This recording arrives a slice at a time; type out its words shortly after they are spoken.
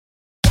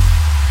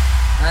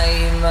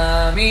Ay,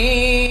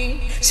 mami,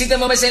 si te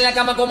mueves en la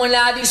cama como en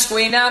la disco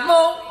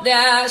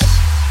enamoras.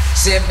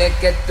 Se ve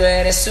que tú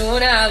eres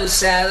una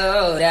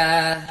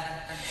abusadora.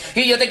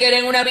 Y yo te quiero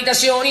en una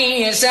habitación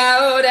y es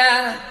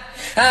ahora.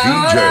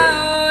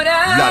 Ahora.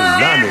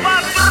 Lalane.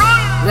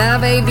 La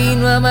baby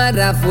no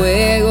amarra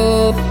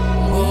fuego.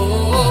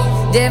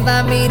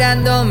 Lleva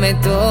mirándome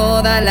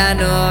toda la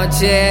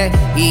noche.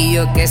 Y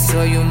yo que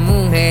soy un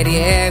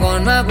mujeriego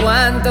no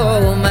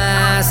aguanto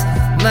más.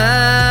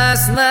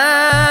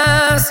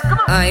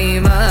 Ay,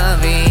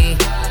 mami,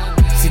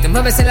 si te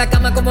mueves en la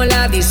cama como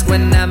la disco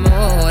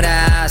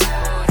enamoras.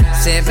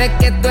 Se ve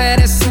que tú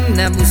eres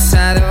una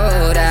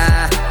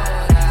abusadora.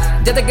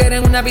 Yo te quiero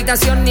en una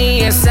habitación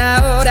y es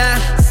ahora.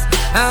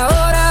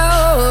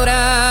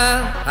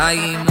 Ahora.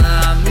 Ay,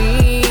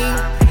 mami,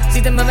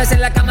 si te mueves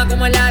en la cama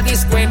como en la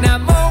disco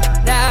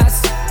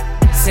enamoras.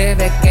 Se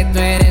ve que tú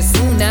eres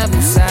una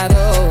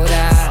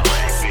abusadora.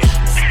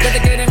 Yo te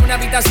quiero en una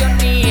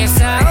habitación y es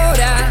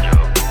ahora.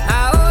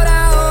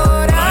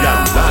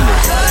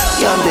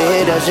 Y antes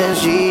era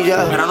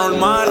sencilla, era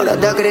normal, ahora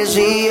te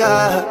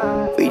crecía.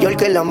 Fui yo el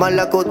que la mal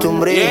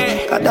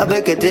acostumbré. Cada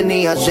vez que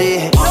tenía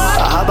sed,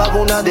 bajaba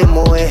una de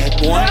moe.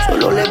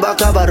 Solo le va a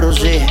acabar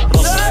rosé.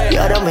 Y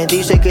ahora me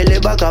dice que le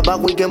va a acabar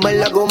y que me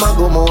la coma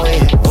como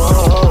es.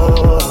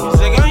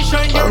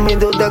 Mami,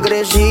 tú te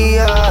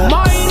crecías.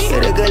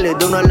 Quiere que le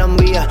dé una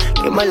lambía,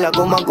 que me la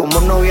coma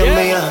como novia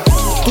mía.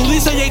 Tú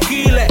dices J.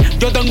 Kille,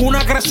 yo tengo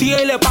una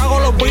crecida y le pago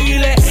los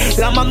biles.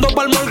 La mando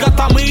pa'l morgue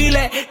hasta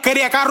miles.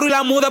 Quería carro y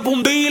la mudé pa'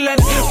 un dealer.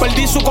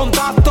 Perdí su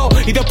contacto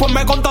y después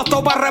me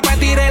contactó para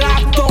repetir el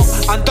acto.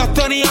 Antes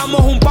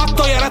teníamos un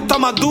pacto y ahora está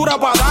más dura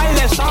para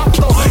darle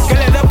salto. Que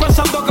le dé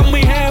pensando que es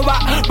mi jeva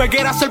me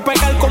quiere hacer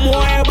pecar como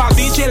Eva.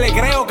 Dice le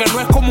creo que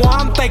no es como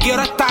antes,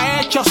 quiero está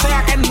hecho, o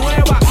sea que es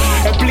nueva.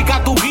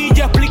 Explica tu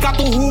guilla, explica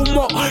tu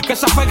humo, que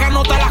esa feca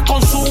no te las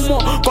consumo.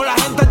 Con la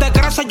gente te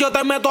crece, yo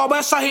te meto a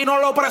veces y no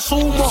lo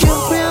presumo.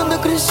 Siempre ando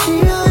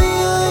crecida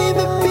y ahí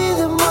me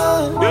pide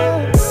más.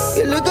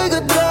 Que le caiga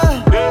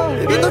atrás,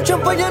 bebiendo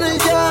champaña en el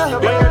jazz.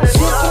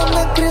 Siempre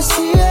ando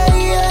crecida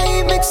y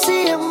ahí me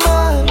exige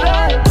más.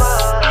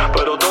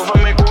 Pero todo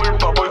fue mi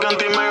culpa porque en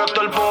ti me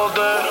gastó el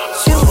pote.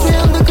 Siempre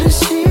ando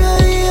crecida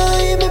y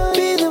ahí me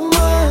pide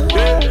más.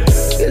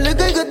 Que le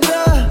caiga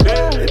atrás,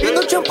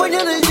 bebiendo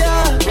champaña en el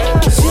jazz.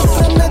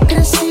 Siempre ando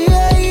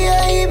crecida y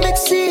ahí me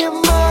exige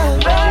más.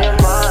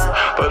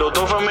 Pero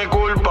todo fue mi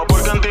culpa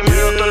porque en ti me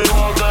gastó el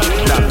pote.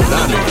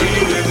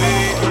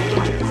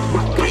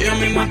 Que ella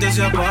mi mente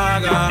se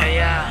apaga.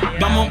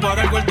 Vamos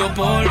para el cuarto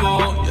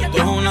polvo y esto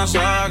es una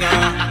saga.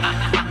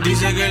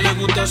 Dice que le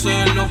gusta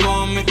hacerlo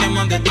con mis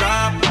temas de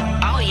trap.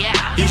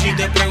 Y si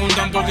te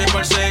preguntan por qué para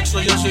el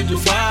sexo yo soy tu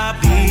fab,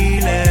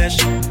 diles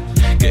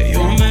que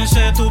yo me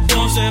sé tus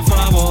poses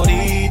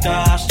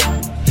favoritas.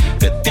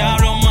 Que te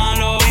hablo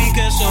malo y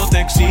que eso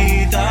te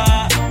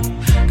excita.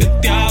 Que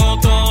te hago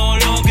todo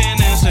lo que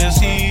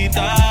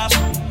necesitas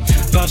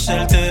para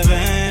hacerte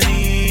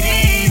venir.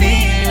 Y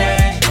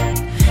diles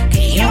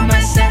que yo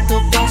me sé tu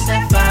pose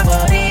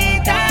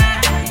favorita.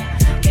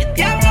 Que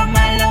te hablo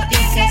malo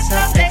y que eso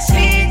te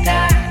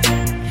excita.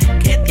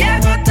 Que te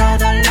hago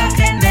todo lo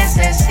que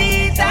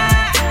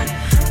necesitas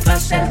para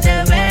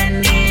hacerte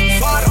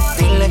venir.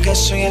 Dile que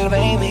soy el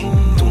baby,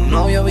 tu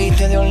novio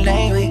viste de un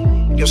lady.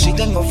 Yo sí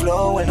tengo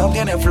flow, él no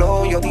tiene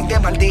flow. Yo tinte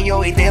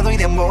martillo y te doy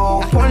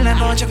dembow. Por la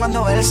noche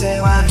cuando él se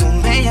va, tú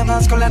me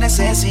llamas con la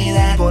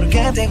necesidad.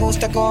 Porque te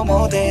gusta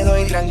como te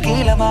doy.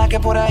 Tranquila más que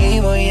por ahí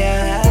voy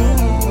a.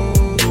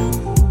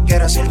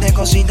 Quiero hacerte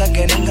cositas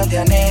que nunca te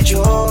han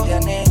hecho.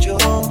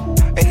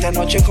 Esta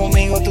noche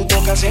conmigo tú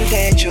tocas el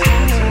techo.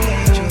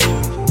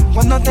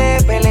 Cuando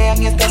te pelean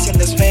y estás en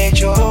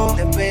despecho.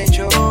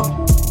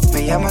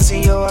 Me llamas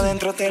y yo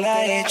adentro te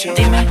la echo.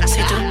 Dime si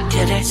tú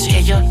quieres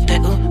que yo te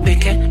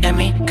ubique en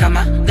mi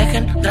cama.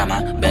 Dejen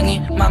drama, ven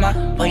y mamá.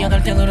 Voy a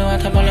darte duro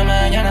hasta por la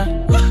mañana.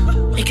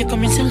 Y que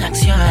comience la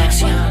acción.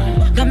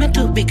 Dame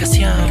tu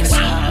ubicación.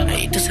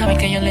 Y tú sabes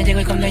que yo le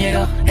llego y cuando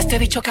llego este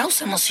bicho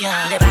causa emoción.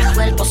 Le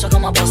bajo el pozo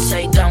como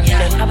Poseidón. Le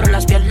abro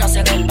las piernas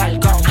en el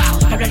balcón.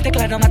 Hablarte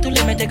claro, más tú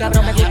le metes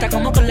cabrón. Me gusta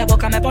como con la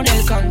boca me pone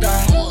el condón.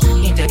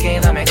 Y te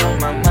quédame con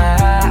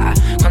mamá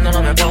cuando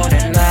no me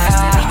ponen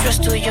nada. Este bicho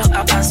es tuyo,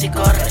 avanza y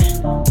corre.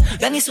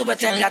 Ven y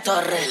súbete en la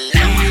torre.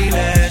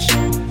 Diles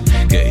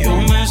que yo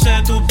me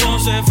sé tus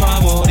poses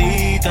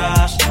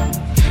favoritas.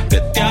 Que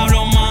te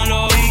hablo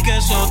malo y que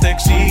eso te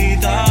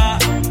excita.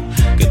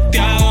 Que te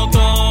hago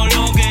todo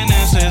lo que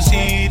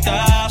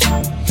necesitas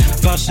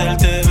para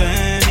hacerte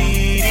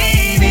venir.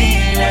 Y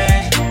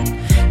diles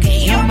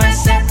que yo me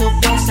sé tu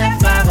pose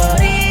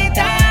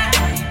favorita.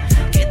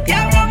 Que te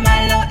hablo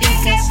malo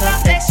y que eso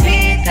te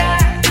excita.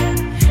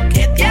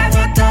 Que te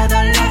hago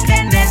todo lo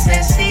que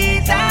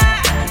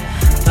necesitas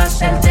para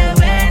hacerte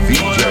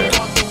venir.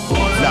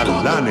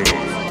 Lalane.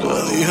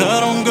 Te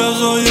dijeron que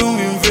soy un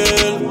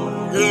infiel,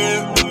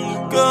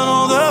 que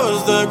no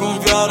debes de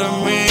confiar en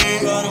mí.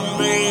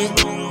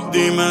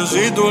 Dime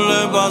si tú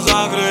le vas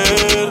a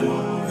creer,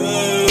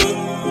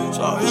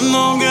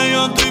 sabiendo que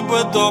yo estoy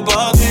puesto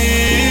pa'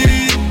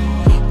 ti,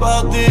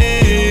 pa'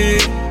 ti.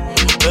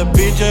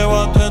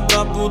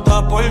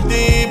 puta por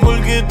ti,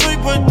 porque estoy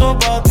puesto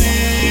pa'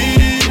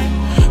 ti,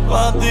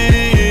 pa'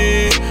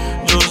 ti.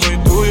 Yo soy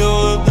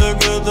tuyo desde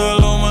que te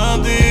lo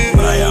metí.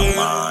 Brian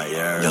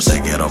Mayer, yo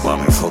te quiero pa'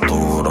 mi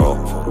futuro.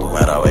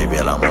 Mira, baby,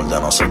 el amor de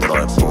nosotros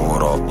es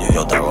puro.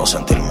 Yo te hago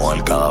sentir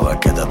mujer cada vez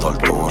que te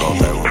torturo.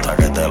 Te gusta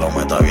que te lo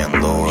meta bien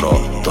duro.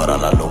 Tú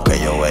eras la luz que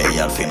yo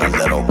veía al final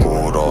de lo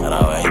oscuro. Mira,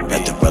 baby,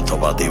 estoy puesto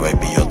pa' ti,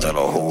 baby, yo te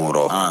lo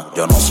juro.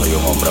 Yo no soy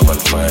un hombre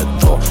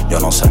perfecto. Yo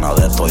no sé nada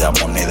de esto de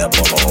amor ni de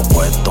polos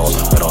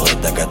opuestos. Pero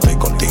desde que estoy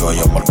contigo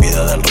yo me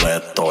olvidé del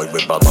resto. Hoy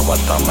voy pa' tu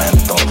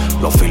apartamento,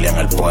 los fili en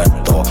el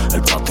puesto,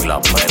 el pasto y la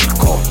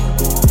pesco.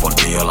 Por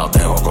ti yo la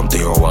dejo,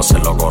 contigo voy a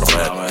hacer lo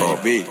correcto.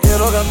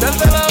 Quiero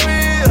cambiarte la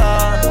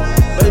vida,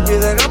 baby,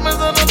 déjame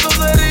sanar tus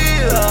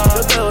heridas.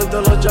 Yo te doy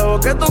todos los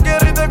chavos que tú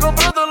quieres y te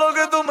compro todo lo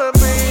que tú me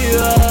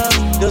pidas.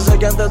 Yo sé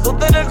que antes tú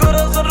tenías el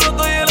corazón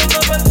roto y él está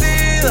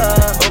perdida.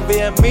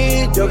 Confía en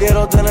mí, yo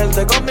quiero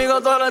tenerte conmigo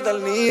toda la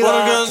eternidad.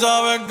 Porque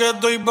sabes que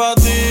estoy pa'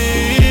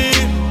 ti,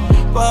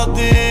 pa'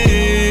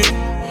 ti.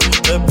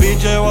 Te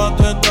picheo a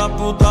toda esta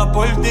puta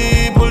por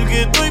ti,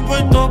 porque estoy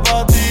puesto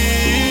pa'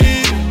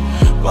 ti,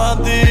 pa'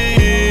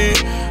 ti.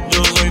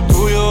 Yo soy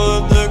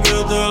tuyo desde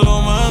que te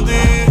lo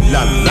metí.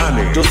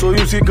 Lalane. Yo soy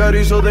un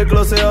sicarizo de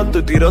clase alta,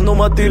 estoy tirando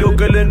más tiros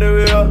que el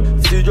NBA.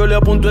 Si yo le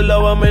apunto el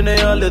lava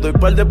menea, le doy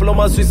par de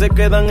plomazos y se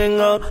quedan en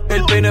A.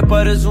 El peine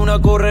parece una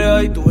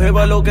correa y tu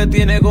jeva lo que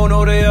tiene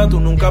gonorrea. Tú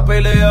nunca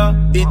peleas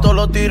y todos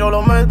los tiros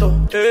los meto.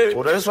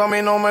 Por eso a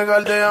mí no me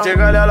galdean.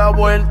 Llegale a la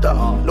vuelta,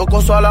 lo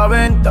coso a la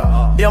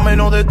venta y a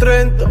menos de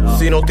 30.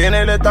 Si no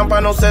tiene la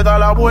estampa no se da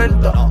la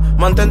vuelta.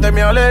 Mantente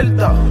mi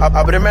alerta,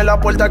 ábreme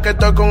la puerta que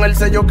estoy con el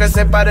sello que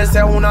se parece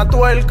a una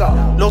tuerca.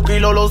 Los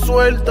kilos los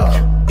suelta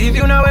y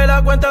de una vez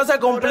la cuenta se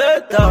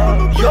completa.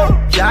 Yo,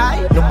 ya.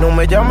 No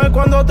me llames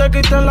cuando te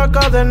quiten la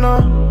cadena.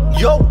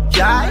 Yo,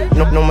 ya.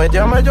 No me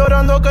llames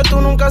llorando que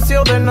tú nunca has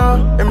sido de nada.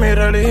 En mi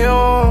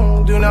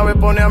religión, de una vez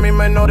pone a mi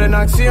menor en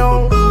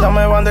acción.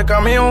 Dame van de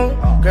camión,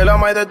 que la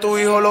madre de tu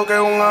hijo lo que es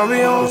un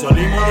avión.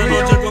 Salimos de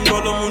noche con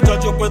todos los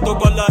muchachos puestos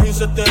para la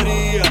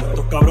insectería.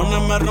 Estos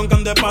cabrones me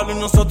roncan de palo y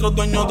nosotros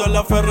dueños de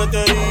la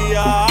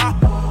ferretería.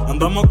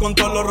 Andamos con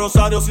todos los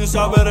rosarios sin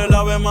saber el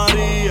Ave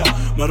María.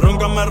 Me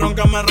roncan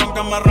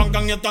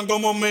y están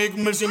como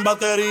mil sin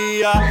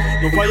batería.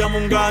 No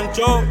fallamos un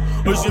gancho,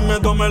 hoy si me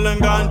tomo el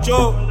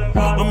engancho.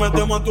 Nos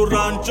metemos a tu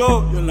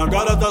rancho y en la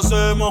cara te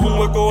hacemos un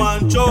hueco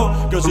ancho.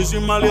 Que si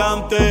sin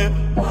maleante,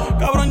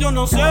 cabrón yo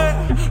no sé,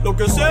 lo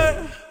que sé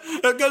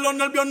es que los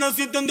nervios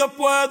necesiten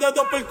después de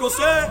 2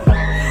 percocés.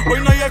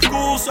 Hoy no hay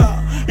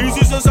excusa, y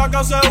si se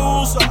saca se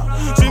usa.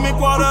 Si mi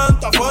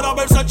 40 fuera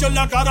Versace en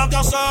la cara te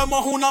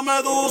hacemos una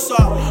medusa.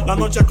 La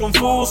noche es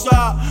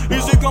confusa,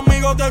 y si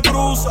conmigo te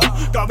cruza,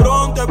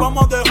 cabrón te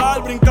vamos a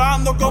dejar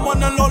brincando como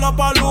en el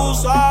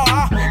Lollapalooza.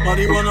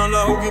 Marihuana,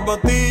 la juca y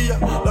pastilla,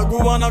 la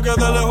cubana que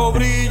de lejos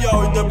brilla.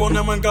 Hoy te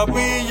ponemos en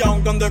capilla,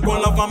 aunque andes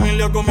con la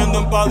familia comiendo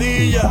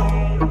empadilla.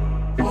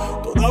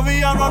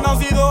 Todavía no ha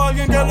nacido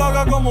alguien que lo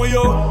haga como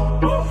yo.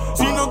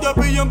 Si no te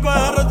pillo en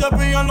PR, te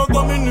pillan los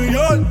dos en New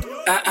York.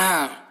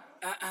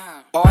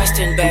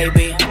 Austin,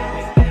 baby.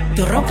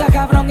 Tú roncas,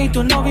 cabrón, y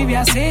tú no vives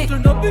así.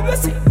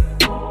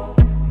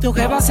 Tu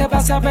jeva se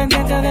pasa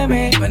pendiente de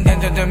mí.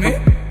 ¿Pendiente de mí?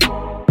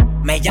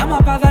 Me llama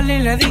pa' darle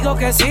y le digo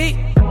que sí.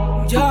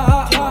 Yo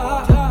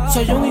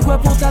soy un hijo de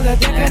puta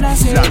desde que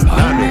nací.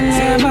 Hoy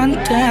me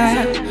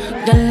levanté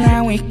del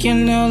lado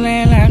izquierdo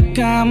de la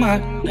cama.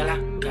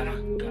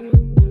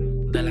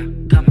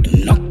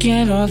 No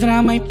quiero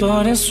drama y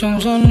por eso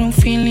solo un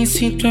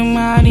felicito en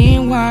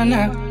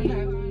marihuana.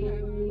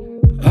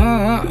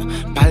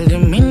 Par de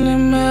miles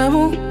me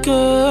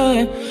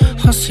busqué,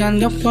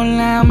 joseando por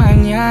la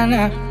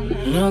mañana.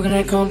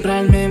 Logré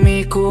comprarme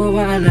mi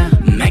cubana.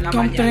 Me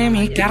compré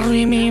mi carro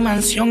y mi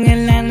mansión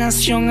en la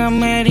nación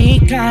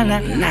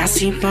americana.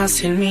 Nací pa'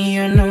 ser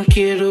mío, no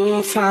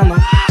quiero fama.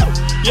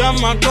 Ya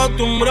me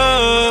acostumbré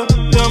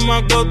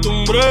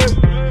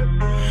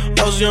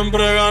a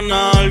siempre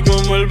ganar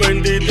como el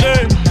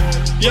 23.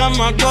 Ya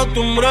me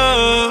acostumbré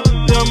a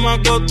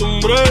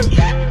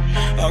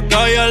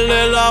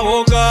callarle la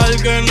boca al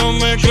que no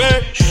me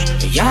cree.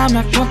 Ya me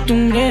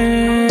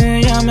acostumbré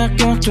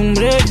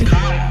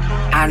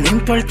a no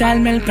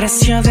importarme el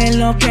precio de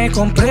lo que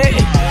compré.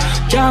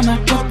 Ya me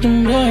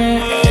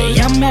acostumbré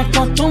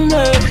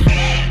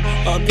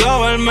a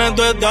clavarme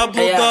toda esta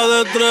puta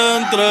de 3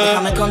 en 3.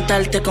 Déjame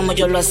contarte como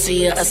yo lo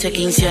hacía hace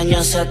 15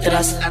 años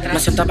atrás. Me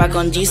sentaba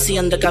con GC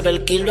donde cabe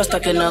el kilo hasta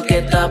que no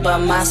quedaba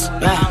más.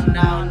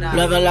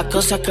 Luego las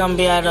cosas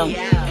cambiaron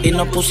y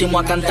nos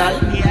pusimos a cantar.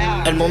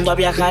 El mundo a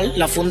viajar,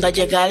 la funda a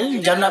llegar,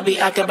 ya no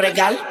había que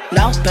bregar.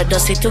 No, pero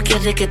si tú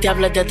quieres que te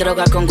hable de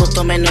droga, con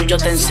gusto menos yo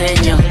te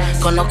enseño.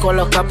 Conozco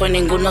los capos y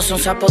ninguno son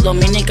sapos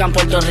dominican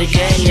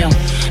puertorriqueños.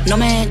 No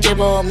me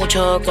llevo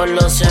mucho con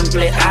los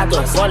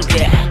empleados,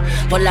 porque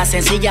por la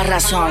sencilla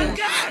razón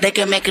de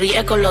que me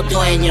crié con los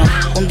dueños.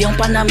 Un día un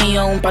pana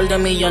mío, un par de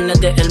millones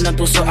de él me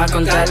puso a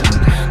contar.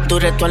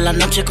 Duré toda la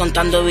noche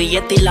contando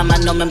billetes y la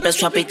mano me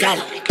empezó a picar.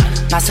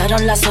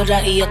 Pasaron las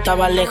horas y yo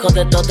estaba lejos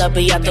de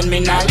todavía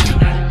terminar.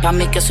 Pa'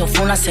 mí que eso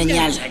fue una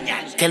señal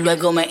que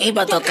luego me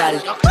iba a tocar.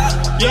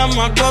 Ya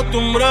me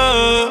acostumbré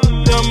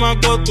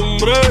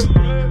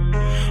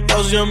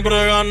a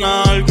siempre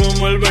ganar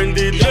como el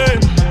 23.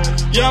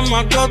 Ya me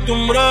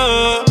acostumbré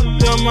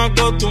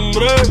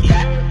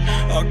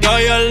a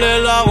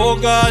callarle la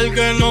boca al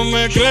que no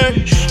me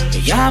cree.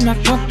 Ya me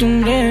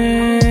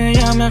acostumbré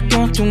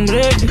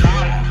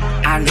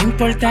a no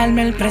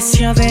importarme el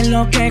precio de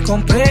lo que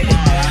compré.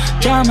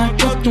 Ya me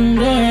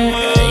acostumbré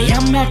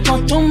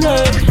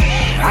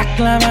a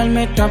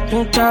clavarme esta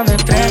puta de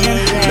tren.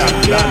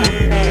 Yo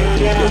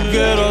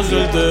quiero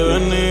hacerte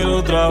venir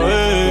otra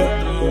vez.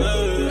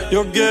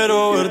 Yo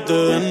quiero verte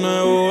de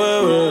nuevo,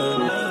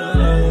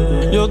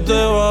 bebé. Yo te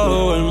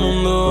bajo el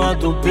mundo a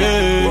tus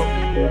pies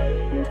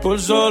por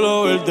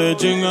solo verte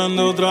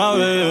chingando otra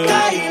vez.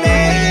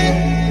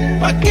 Caile,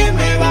 pa' que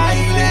me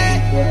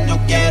baile. Yo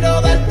quiero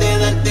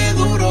darte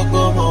duro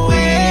como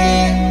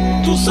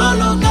es. Tú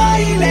solo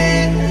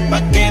caile,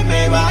 pa' que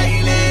me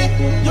baile.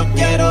 Yo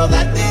quiero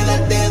darte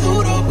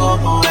duro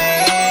como es.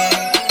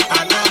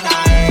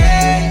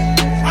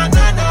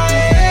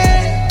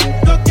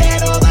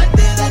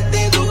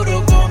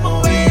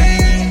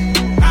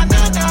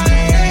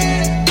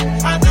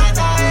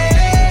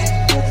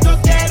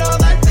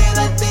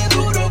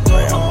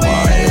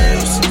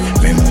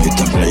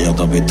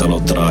 Viste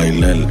los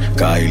trailers,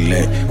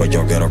 Kyle, pues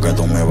yo quiero que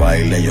tú me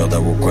bailes. Yo te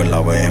busco en la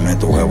BM,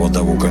 tu jevo te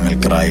busca en el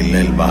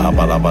Chrysler. Baja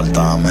para el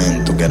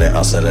apartamento, quieres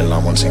hacer el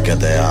amor sin que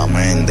te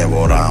amen.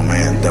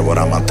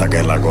 Devórame hasta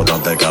que las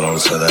gotas de calor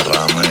se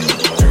derramen.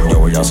 Yo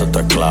voy a ser tu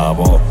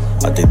esclavo,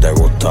 a ti te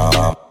gusta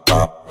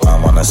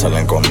amanecer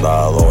en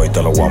condado. Y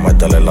te lo voy a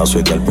meter en la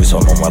suite del piso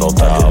número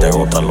 3. A ti te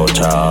gustan los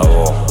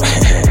chavos.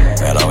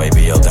 Mira,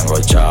 baby, yo tengo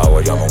el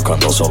chavo. Yo nunca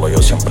ando solo,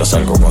 yo siempre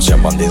salgo con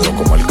 100 bandidos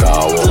como el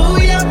cabo. Tú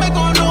ya me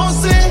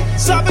conoces,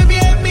 sabes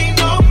bien mi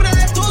nombre.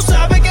 Tú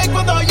sabes que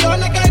cuando yo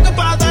le caigo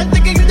pa'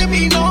 darte que grite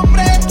mi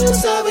nombre. Tú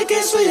sabes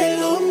que soy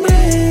el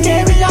hombre.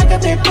 Qué bellaca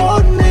te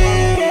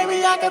pone, qué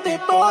bellaca te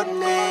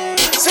pone.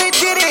 Say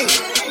titty,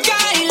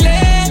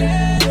 Caile,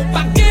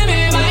 pa' que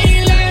me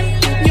baile.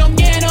 Yo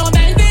quiero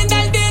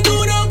darte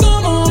duro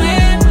como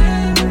es.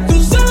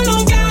 Tú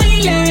solo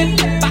caile,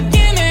 pa'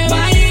 que me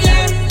baile.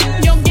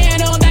 Yo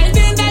quiero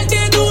darte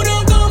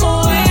duro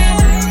como es.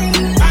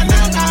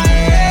 Anana,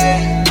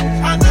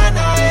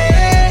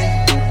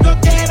 yo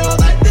quiero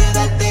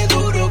darte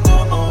duro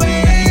como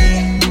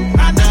es.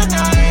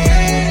 Anana,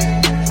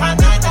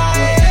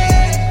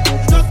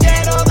 yo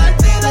quiero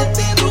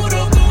darte duro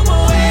como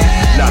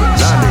es.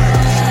 Lalane.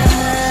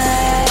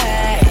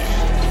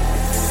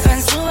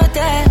 Ven,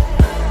 súbete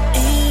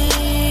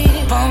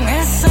y pon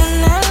esa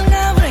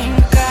nalga a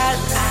brincar.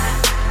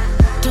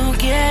 Tú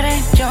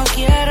quieres, yo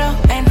quiero.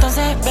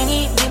 Entonces ven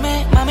y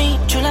dime, mami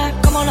chula,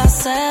 ¿cómo lo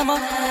hacemos?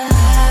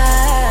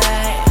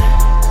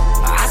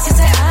 Así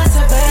se hace,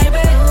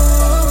 baby.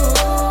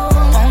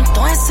 Pon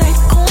todo ese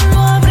culo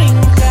a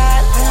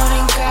brincar.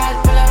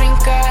 Ponlo a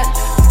brincar.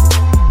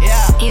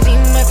 Y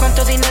dime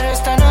cuánto dinero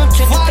esta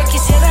noche tú te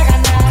quisiera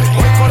ganar.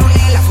 Voy por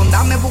un la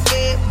funda me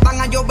busqué. Van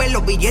a llover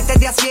los billetes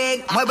de a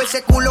 100. Mueve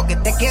ese culo que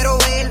te quiero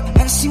ver.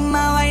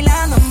 Encima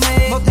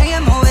bailándome, botella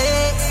en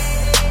mover.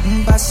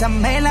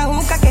 Pásame la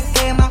juca que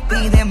quema.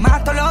 Pide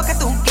más todo lo que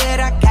tú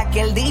quieras, que aquí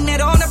el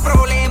dinero no es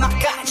problema.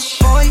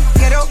 Hoy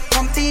quiero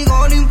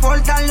contigo, no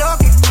importa lo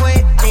que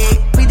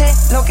cueste. Pide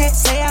lo que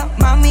sea,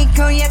 mami,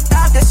 que hoy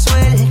estás de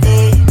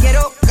suerte.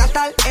 Quiero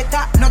gastar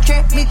esta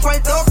noche mi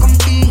cuarto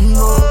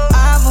contigo.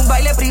 Amo un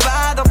baile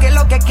privado, que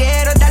lo que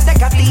quiero es darte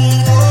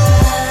castigo.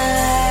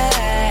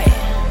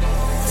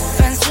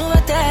 Ven,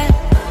 súbete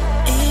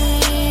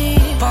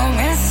y pon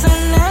esa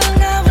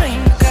nalga a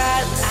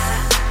brincar.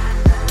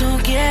 Tú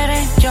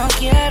quieres, yo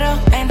quiero.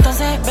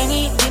 Entonces ven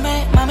y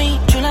dime, mami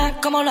chula,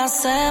 ¿cómo lo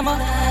hacemos?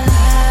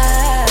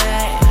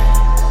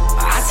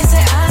 Así se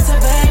hace,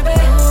 baby.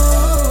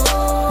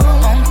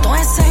 Pon todo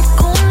ese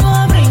culo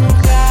a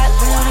brincar.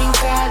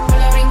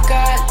 Ponlo a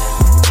brincar.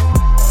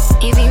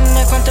 Y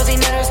dime cuánto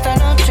dinero esta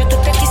noche tú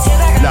te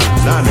quisieras ganar.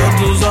 Lalane.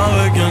 Tú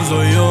sabes quién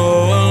soy yo,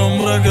 el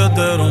hombre que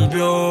te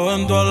rompió,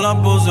 en todas las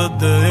poses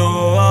te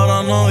dio.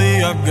 Ahora no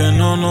digas que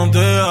no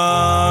te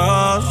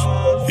hagas,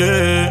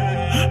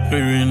 yeah,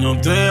 baby, no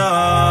te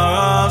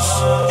hagas.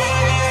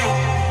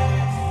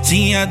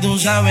 Si ya tú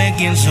sabes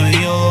quién soy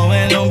yo,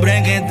 el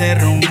hombre que te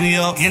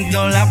rompió, que en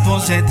todas las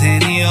poses te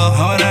dio.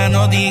 Ahora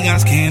no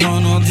digas que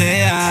no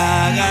te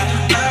hagas,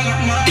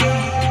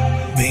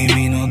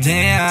 baby, no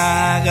te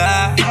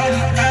hagas.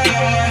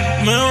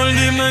 Mejor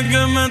dime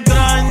que me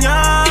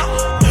extraña,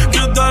 que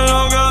estás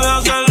loca de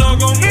hacerlo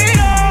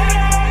conmigo.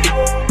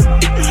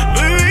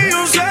 Baby,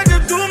 yo sé que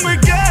tú me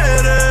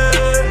quieres.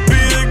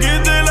 Pide que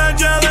te la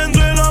eche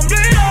dentro del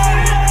ombligo.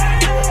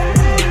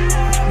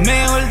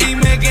 Mejor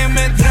dime que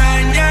me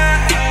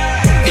extraña,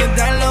 que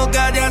estás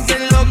loca de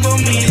hacerlo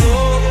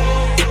conmigo.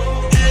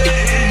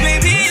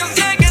 Baby, yo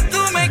sé que tú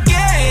me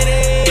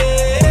quieres.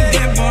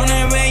 Te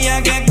pone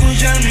bella que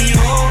escucha el mío.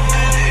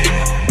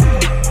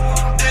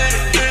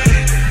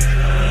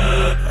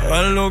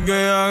 Haz lo que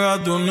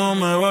hagas, tú no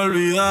me vas a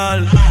olvidar.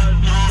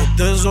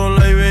 Estés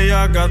sola y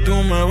bellaca, tú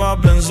me vas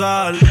a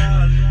pensar.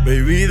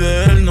 Baby,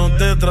 de él no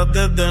te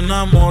trates de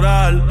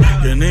enamorar,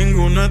 que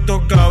ninguno de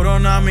estos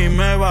cabrones a mí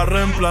me va a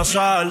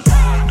reemplazar.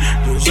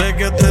 Yo sé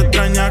que te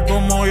extraña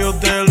como yo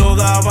te lo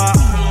daba,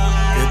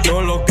 que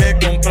todo lo que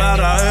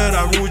comprara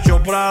era Gucci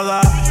o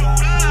Prada.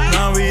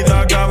 Una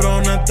vida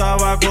cabrón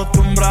estaba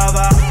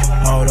acostumbrada,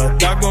 ahora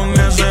está con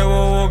ese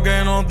bobo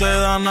que no te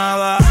da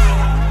nada.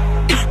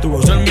 Tú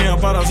vas a ser mía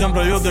para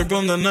siempre, yo te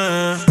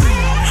condené.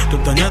 Tú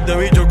extrañas de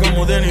bicho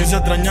como Dennis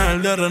extraña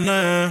el de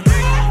René.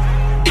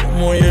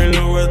 Como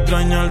J-Lo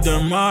extraña el de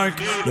Mark.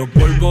 Los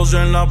polvos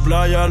en la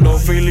playa,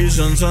 los Phillies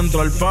en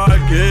Central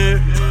Park, yeah.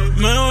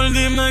 Mejor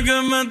dime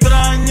que me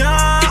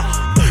extraña,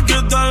 que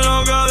estás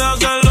loca de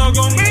hacerlo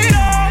conmigo.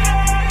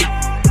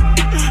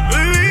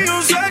 Baby,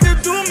 yo sé que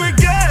tú me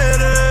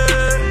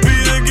quieres,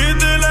 pide que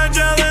te la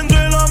eche dentro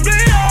del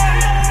ombligo.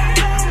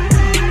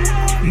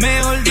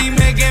 Mejor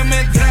dime que me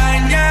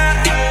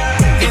extraña,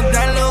 que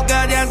estás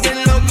loca de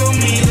hacerlo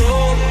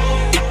conmigo.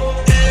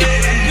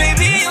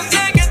 Baby, yo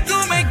sé que tú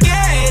me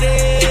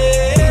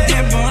quieres,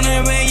 te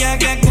pone bella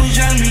que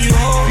escuchar mi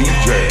voz.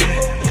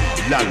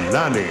 DJ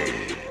Lalane.